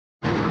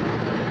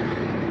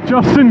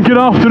Justin, good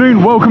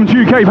afternoon. Welcome to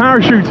UK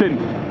Parachuting.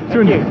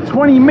 So in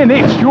 20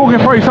 minutes, you're going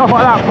to throw stuff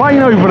like that plane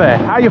over there.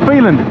 How are you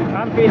feeling?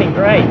 I'm feeling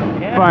great.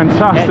 Yeah.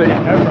 Fantastic.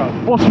 Yeah, no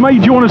problem. What's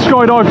made you want to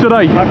skydive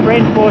today? My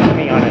friend forced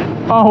me on it.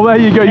 Oh, there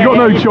you go. You got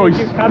no choice.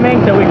 You're coming,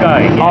 so we're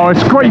going. Yeah. Oh,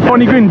 it's great fun.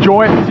 You can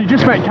enjoy it. So you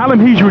just met Callum.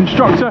 He's your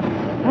instructor.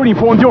 Really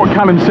important to do what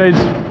Callum says.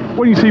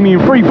 When you see me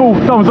in free fall,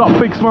 thumbs up,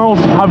 big smiles.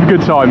 Have a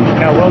good time.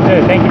 No, will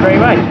do. Thank you very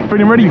much.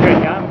 Feeling ready?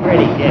 Good. Yeah, I'm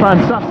ready. Yeah.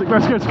 Fantastic.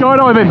 Let's go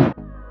skydiving.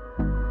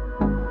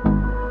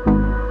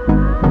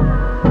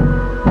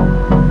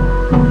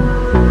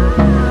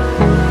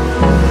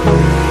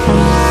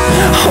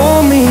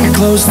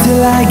 Close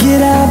till I get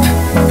up.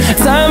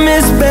 Time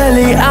is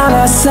barely on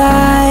our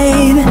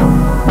side.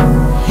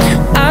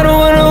 I don't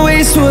wanna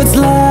waste what's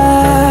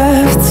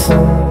left.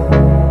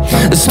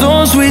 The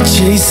storms we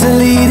chase are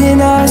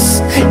leading us,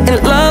 and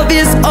love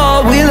is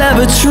all we'll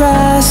ever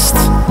trust.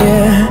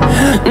 Yeah,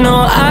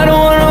 no, I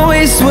don't wanna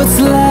waste what's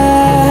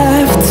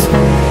left.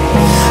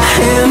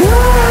 And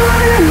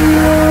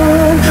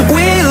on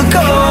we'll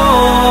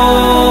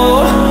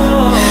go,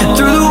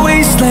 through the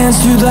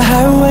wastelands, through the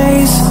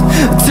highways,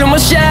 till my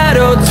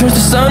shadow turns to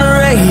sun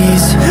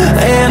rays.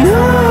 And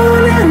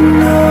on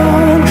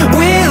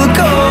we'll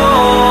go,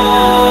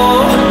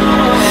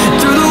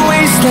 through the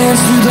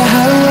wastelands, through the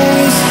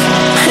highways,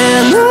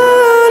 and on we'll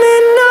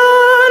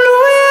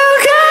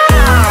go.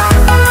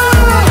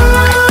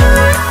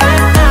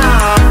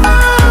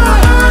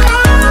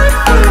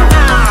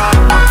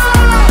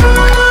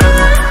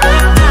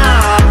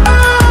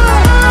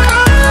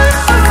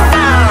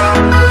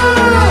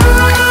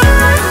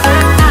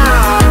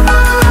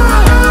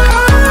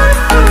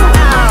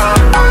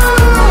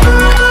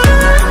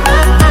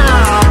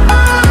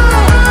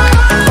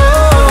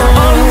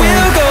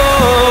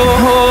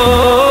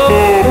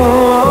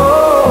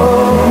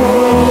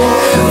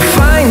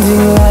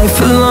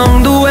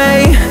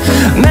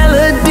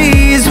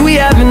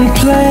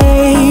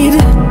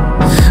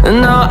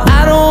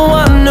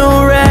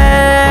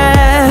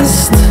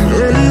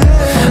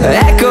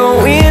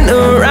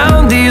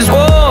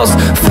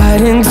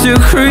 To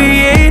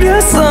create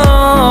a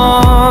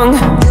song,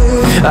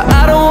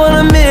 I don't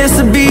wanna miss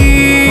a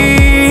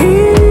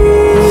beat.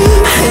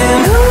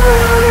 And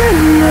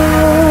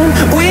on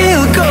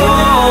we'll go,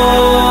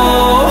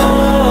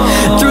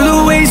 through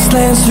the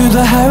wastelands, through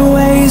the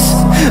highways,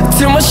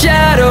 till my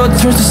shadow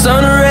turns to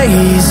sun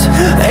rays.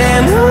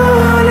 And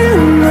on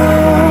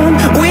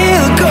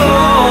we'll go,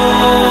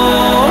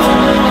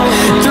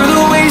 through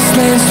the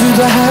wastelands, through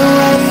the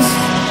highways,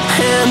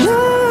 and on.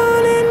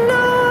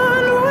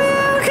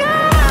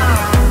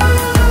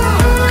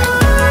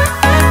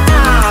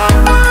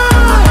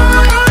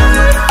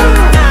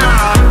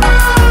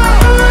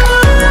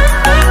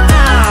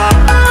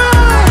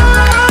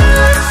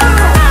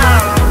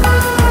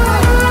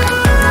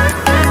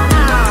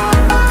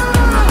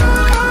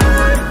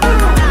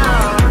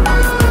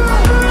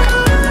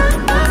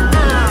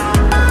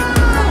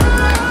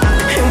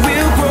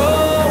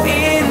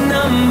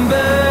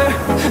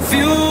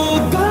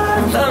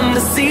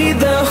 See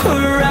the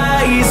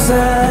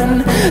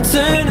horizon,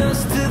 turn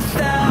us to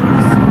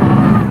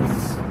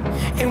thousands,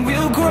 and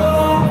we'll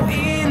grow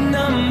in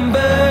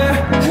number.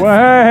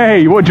 Well,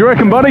 hey, what do you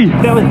reckon, buddy?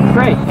 That was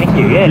great. Thank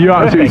you. Yeah. You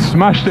absolutely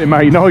smashed it,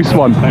 mate. Nice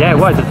one. Yeah, it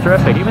was. It's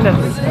terrific. Even this.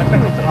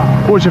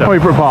 What's your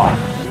favourite part?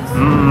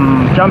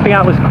 Jumping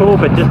out was cool,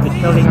 but just the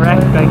tilting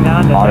racks going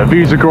down. Oh, the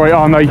views are great,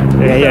 aren't they?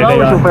 Yeah. That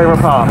was your favourite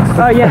part.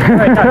 Oh yeah,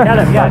 great.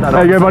 Yeah.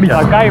 There you go, buddy.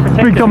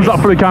 Big thumbs up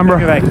for the camera.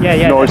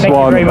 Yeah. Nice Thank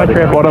one. you very much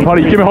for Well done,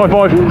 buddy. Give me a high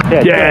five.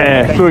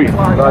 Yeah, sweet.